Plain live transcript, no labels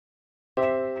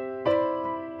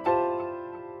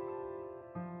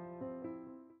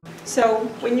So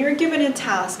when you're given a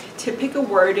task to pick a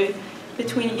word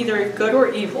between either good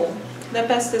or evil that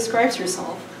best describes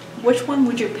yourself, which one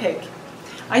would you pick?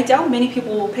 I doubt many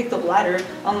people will pick the latter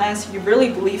unless you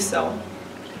really believe so.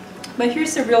 But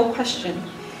here's the real question.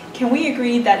 Can we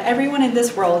agree that everyone in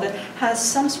this world has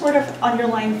some sort of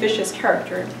underlying vicious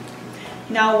character?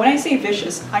 Now, when I say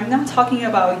vicious, I'm not talking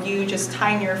about you just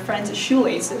tying your friend's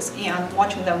shoelaces and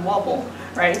watching them wobble,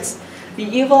 right? The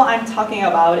evil I'm talking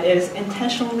about is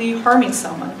intentionally harming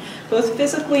someone, both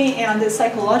physically and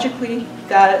psychologically,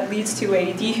 that leads to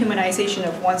a dehumanization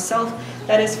of oneself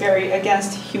that is very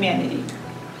against humanity.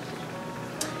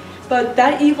 But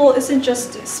that evil isn't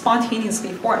just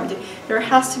spontaneously formed. There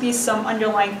has to be some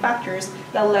underlying factors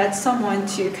that led someone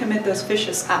to commit those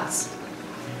vicious acts.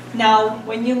 Now,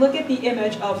 when you look at the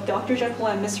image of Dr. Jekyll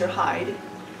and Mr. Hyde,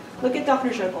 look at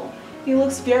Dr. Jekyll. He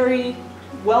looks very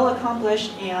well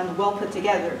accomplished and well put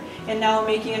together. And now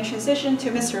making a transition to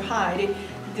Mr. Hyde,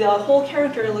 the whole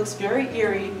character looks very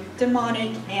eerie,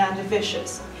 demonic, and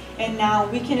vicious. And now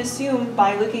we can assume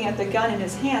by looking at the gun in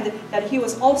his hand that he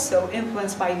was also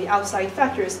influenced by the outside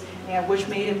factors, which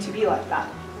made him to be like that.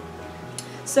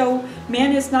 So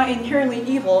man is not inherently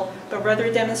evil, but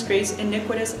rather demonstrates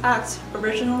iniquitous acts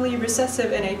originally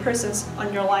recessive in a person's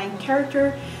underlying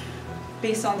character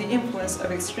based on the influence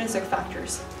of extrinsic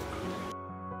factors.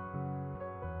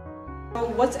 So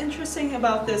what's interesting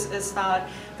about this is that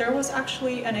there was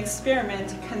actually an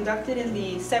experiment conducted in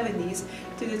the 70s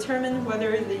to determine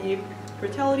whether the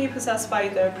brutality possessed by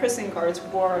the prison guards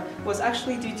was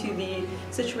actually due to the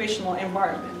situational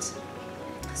environment.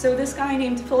 So this guy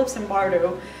named Philip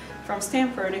Zimbardo from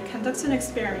Stanford conducts an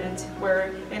experiment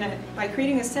where, by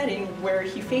creating a setting where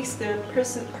he faced the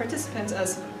participants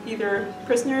as either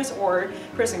prisoners or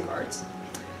prison guards.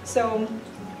 So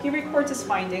he records his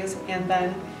findings and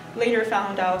then later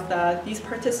found out that these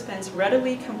participants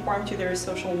readily conformed to their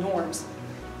social norms.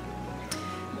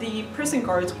 The prison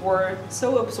guards were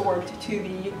so absorbed to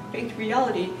the faked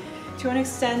reality to an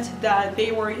extent that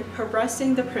they were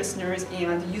harassing the prisoners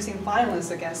and using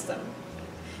violence against them.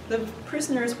 The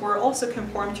prisoners were also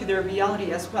conformed to their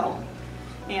reality as well.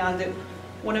 And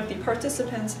one of the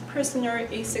participants, prisoner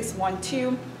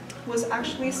A612, was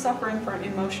actually suffering from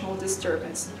emotional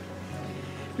disturbance.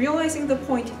 Realizing the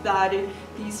point that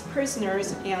these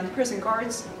prisoners and prison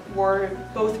guards were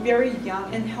both very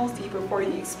young and healthy before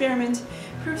the experiment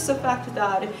proves the fact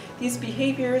that these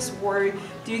behaviors were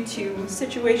due to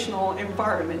situational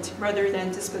environment rather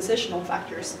than dispositional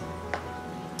factors.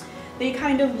 They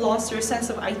kind of lost their sense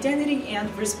of identity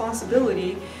and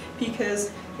responsibility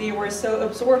because they were so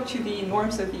absorbed to the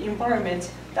norms of the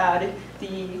environment that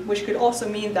which could also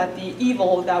mean that the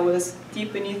evil that was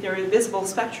deep beneath their visible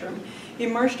spectrum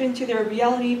emerged into their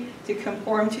reality to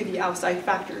conform to the outside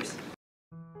factors.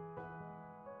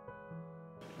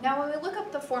 Now, when we look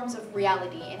up the forms of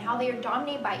reality and how they are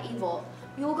dominated by evil,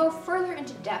 we will go further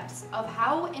into depths of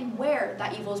how and where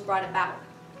that evil is brought about.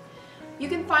 You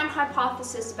can find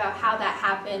hypotheses about how that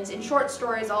happens in short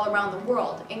stories all around the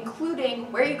world,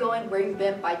 including Where You Going, Where You've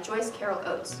Been by Joyce Carol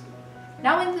Oates.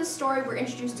 Now in this story, we're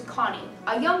introduced to Connie,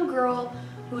 a young girl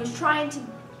who is trying to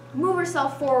move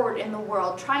herself forward in the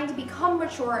world, trying to become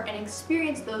mature and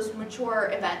experience those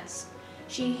mature events.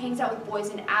 She hangs out with boys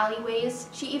in alleyways.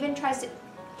 She even tries to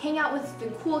hang out with the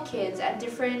cool kids at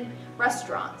different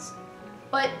restaurants.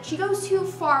 But she goes too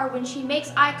far when she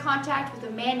makes eye contact with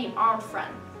a man named Arnold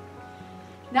Friend.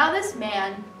 Now this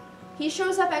man, he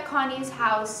shows up at Connie's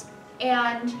house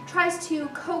and tries to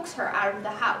coax her out of the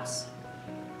house.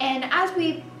 And as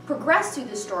we progress through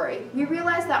the story, we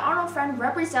realize that Arnold Friend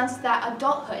represents that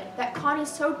adulthood that Connie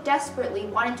so desperately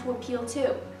wanted to appeal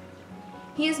to.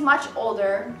 He is much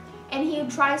older, and he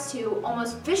tries to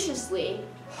almost viciously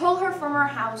pull her from her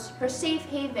house, her safe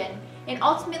haven, and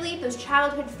ultimately those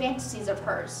childhood fantasies of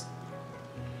hers.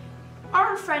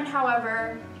 Arnold Friend,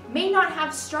 however, may not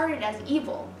have started as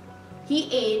evil. He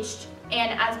aged,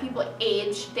 and as people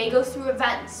age, they go through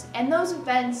events, and those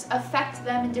events affect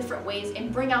them in different ways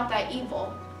and bring out that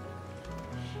evil.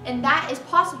 And that is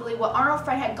possibly what Arnold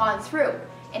Friend had gone through,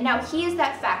 and now he is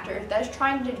that factor that is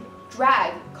trying to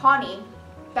drag Connie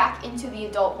back into the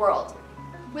adult world.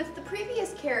 With the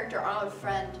previous character, Arnold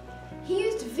Friend, he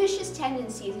used vicious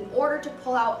tendencies in order to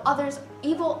pull out others'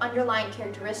 evil underlying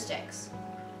characteristics.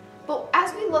 But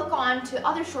as we look on to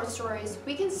other short stories,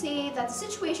 we can see that the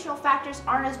situational factors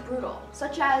aren't as brutal,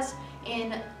 such as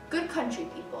in Good Country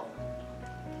People.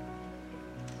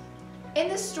 In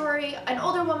this story, an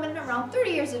older woman around 30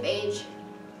 years of age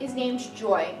is named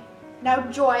Joy. Now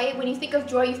Joy, when you think of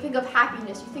joy, you think of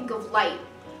happiness, you think of light.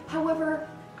 However,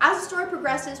 as the story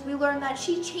progresses, we learn that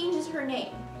she changes her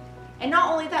name. And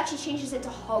not only that, she changes it to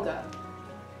Hoga.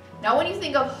 Now when you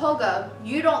think of Hoga,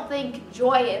 you don't think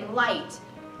joy and light.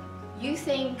 You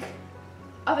think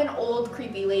of an old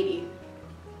creepy lady.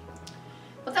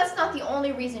 But that's not the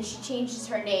only reason she changes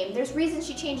her name. There's reasons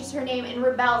she changes her name and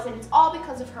rebels, and it's all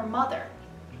because of her mother.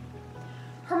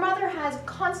 Her mother has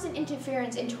constant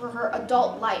interference into her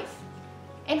adult life,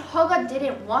 and Hoga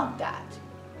didn't want that.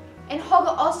 And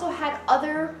Hoga also had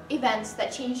other events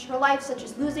that changed her life, such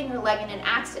as losing her leg in an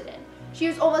accident. She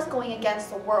was almost going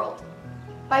against the world.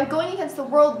 By going against the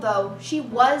world, though, she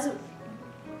was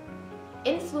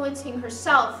influencing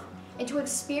herself into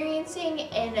experiencing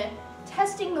and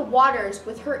testing the waters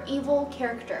with her evil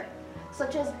character,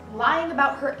 such as lying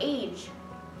about her age,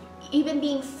 even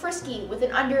being frisky with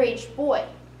an underage boy.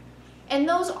 And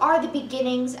those are the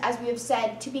beginnings, as we have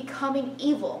said, to becoming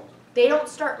evil. They don't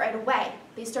start right away,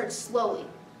 they start slowly.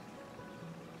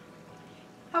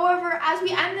 However, as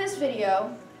we end this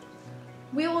video,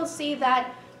 we will see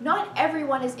that not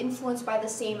everyone is influenced by the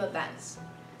same events.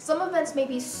 Some events may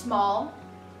be small,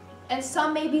 and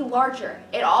some may be larger.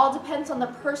 It all depends on the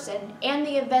person and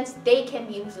the events they can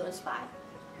be influenced by.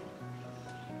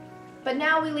 But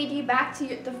now we lead you back to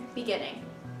the beginning.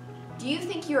 Do you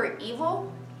think you are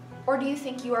evil, or do you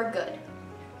think you are good?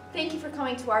 Thank you for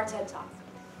coming to our TED Talk.